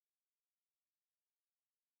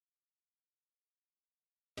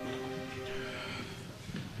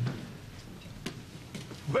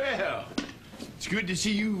Well, it's good to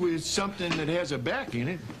see you with something that has a back in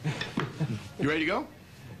it. You ready to go?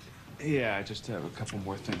 Yeah, I just have a couple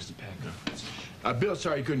more things to pack up. Bill,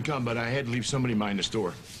 sorry you couldn't come, but I had to leave somebody mind the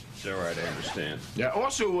store. It's all right, I understand. Yeah,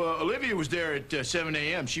 also, Olivia was there at 7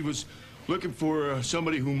 a.m. She was looking for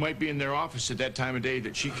somebody who might be in their office at that time of day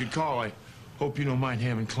that she could call. I hope you don't mind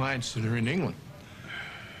having clients that are in England.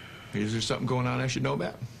 Is there something going on I should know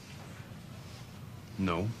about?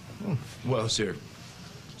 No. Oh, well, is there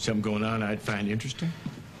something going on I'd find interesting?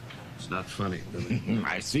 It's not funny, Billy.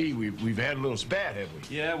 I see. We've had a little spat, have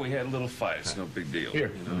we? Yeah, we had a little fight. It's no big deal.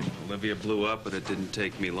 Here. You know, Olivia blew up, but it didn't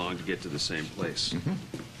take me long to get to the same place.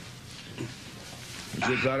 Is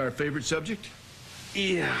it about our favorite subject?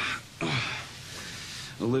 Yeah.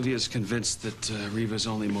 Olivia's convinced that Reva's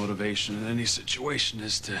only motivation in any situation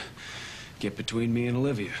is to get between me and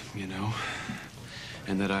Olivia, you know?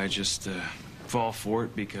 And that I just fall for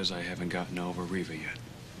it because I haven't gotten over Reva yet.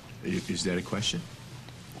 Is that a question?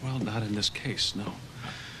 Well, not in this case, no.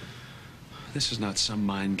 This is not some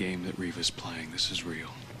mind game that Reva's playing. This is real.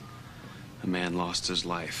 A man lost his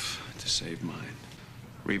life to save mine.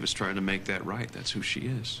 Reva's trying to make that right. That's who she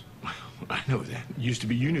is. I know that. It used to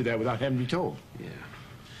be you knew that without having to be told. Yeah.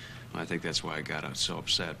 Well, I think that's why I got out so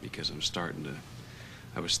upset, because I was starting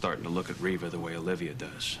to look at Reva the way Olivia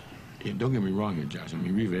does. Yeah, don't get me wrong here, Josh. I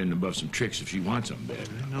mean, Reva isn't above some tricks if she wants them bad.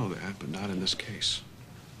 I know that, but not in this case.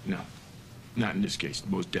 No. Not in this case,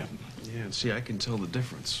 most definitely. Yeah, and see, I can tell the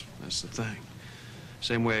difference. That's the thing.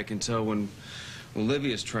 Same way I can tell when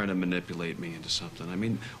Olivia's trying to manipulate me into something. I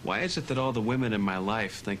mean, why is it that all the women in my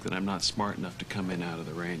life think that I'm not smart enough to come in out of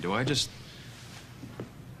the rain? Do I just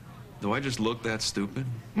look that stupid?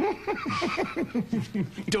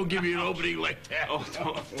 Don't give me an opening like that. Oh,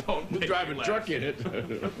 don't Drive a truck in it.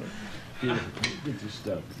 Here, get your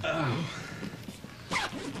stuff. Oh.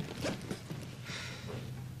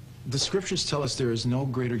 The scriptures tell us there is no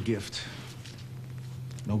greater gift,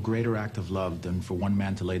 no greater act of love than for one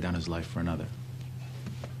man to lay down his life for another.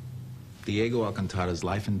 Diego Alcantara's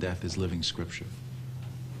life and death is living scripture.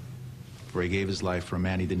 For he gave his life for a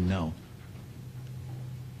man he didn't know.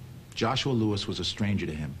 Joshua Lewis was a stranger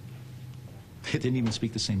to him. They didn't even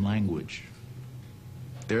speak the same language.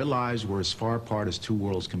 Their lives were as far apart as two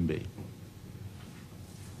worlds can be.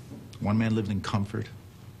 One man lived in comfort,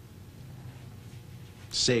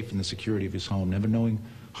 safe in the security of his home, never knowing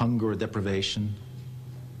hunger or deprivation.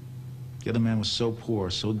 The other man was so poor,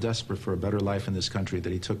 so desperate for a better life in this country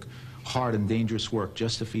that he took hard and dangerous work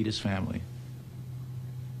just to feed his family.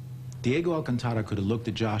 Diego Alcantara could have looked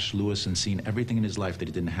at Josh Lewis and seen everything in his life that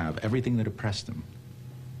he didn't have, everything that oppressed him.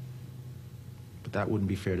 But that wouldn't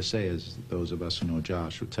be fair to say, as those of us who know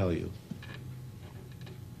Josh would tell you.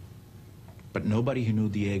 But nobody who knew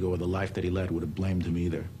Diego or the life that he led would have blamed him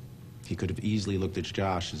either. He could have easily looked at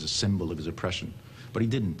Josh as a symbol of his oppression, but he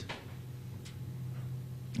didn't.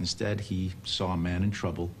 Instead, he saw a man in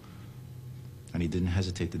trouble, and he didn't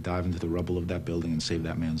hesitate to dive into the rubble of that building and save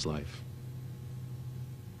that man's life.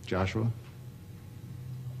 Joshua,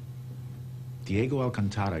 Diego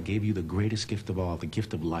Alcantara gave you the greatest gift of all, the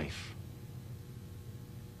gift of life.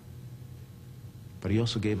 But he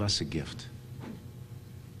also gave us a gift.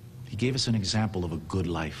 He gave us an example of a good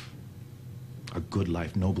life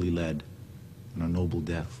nobly led, and a noble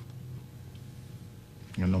death.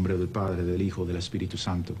 En el nombre del Padre, del Hijo, del Espíritu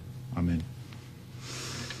Santo. Amén.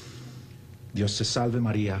 Dios te salve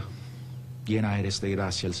María, llena eres de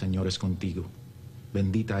gracia, el Señor es contigo.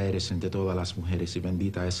 Bendita eres entre todas las mujeres y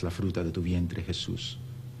bendita es la fruta de tu vientre, Jesús.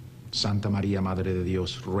 Santa María, Madre de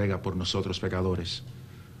Dios, ruega por nosotros pecadores,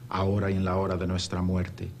 ahora y en la hora de nuestra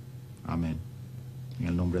muerte. Amén. En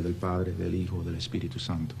el nombre del Padre, del Hijo, del Espíritu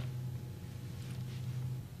Santo.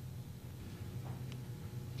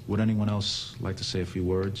 Would anyone else like to say a few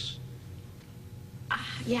words?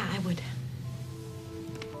 Yeah, I would.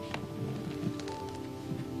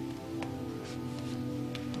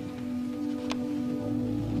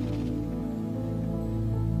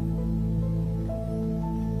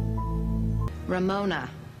 Ramona.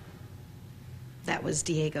 That was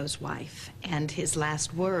Diego's wife, and his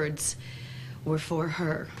last words were for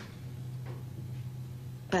her.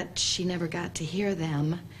 But she never got to hear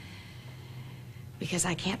them because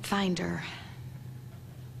I can't find her.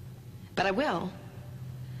 But I will,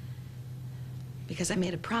 because I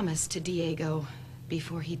made a promise to Diego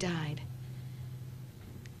before he died.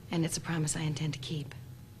 And it's a promise I intend to keep.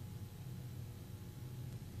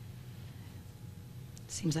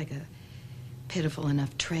 Seems like a pitiful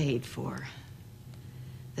enough trade for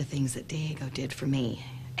the things that Diego did for me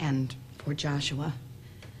and for Joshua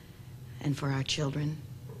and for our children.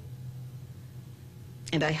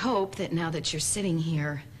 And I hope that now that you're sitting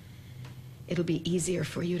here, it'll be easier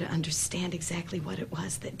for you to understand exactly what it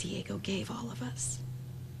was that Diego gave all of us.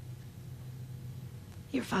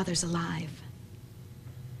 Your father's alive.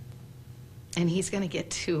 And he's going to get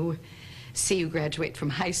to see you graduate from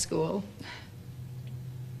high school.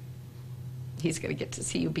 He's going to get to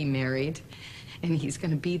see you be married. And he's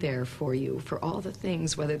going to be there for you for all the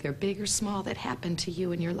things, whether they're big or small, that happen to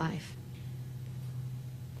you in your life.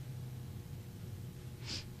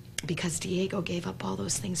 Because Diego gave up all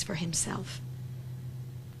those things for himself.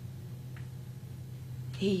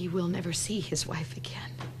 He will never see his wife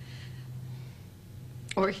again.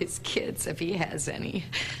 Or his kids, if he has any.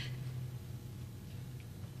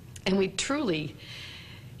 And we truly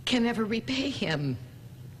can never repay him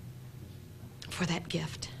for that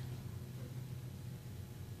gift.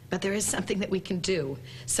 But there is something that we can do,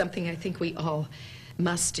 something I think we all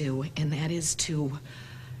must do, and that is to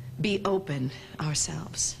be open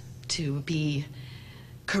ourselves, to be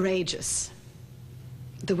courageous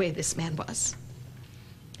the way this man was,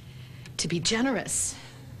 to be generous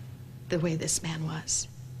the way this man was,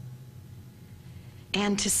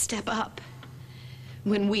 and to step up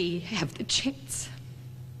when we have the chance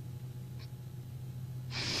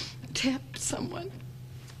to help someone.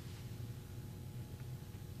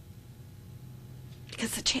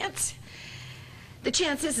 Because the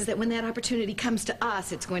chance is that when that opportunity comes to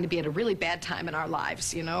us, it's going to be at a really bad time in our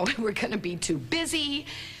lives, you know. We're going to be too busy,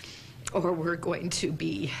 or we're going to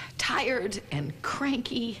be tired and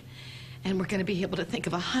cranky, and we're going to be able to think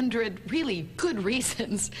of 100 really good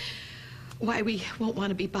reasons why we won't want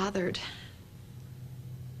to be bothered.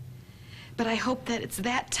 But I hope that it's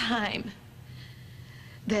that time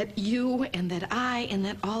that you and that I and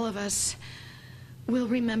that all of us will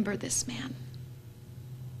remember this man.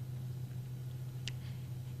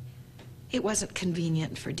 It wasn't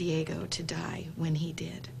convenient for Diego to die when he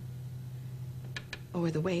did, or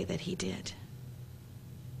the way that he did.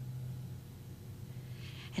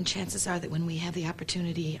 And chances are that when we have the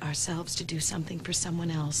opportunity ourselves to do something for someone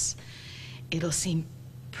else, it'll seem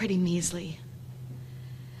pretty measly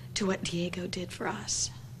to what Diego did for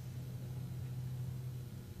us.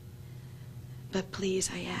 But please,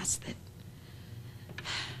 I ask that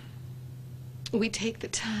we take the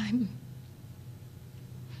time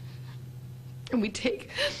and we take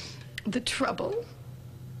the trouble,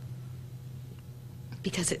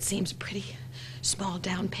 because it seems a pretty small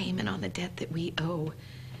down payment on the debt that we owe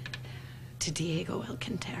to Diego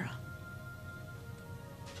Alcantara.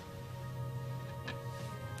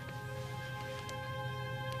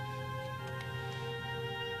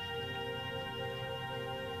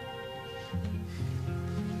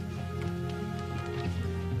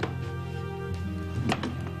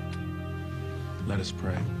 Let us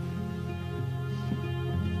pray.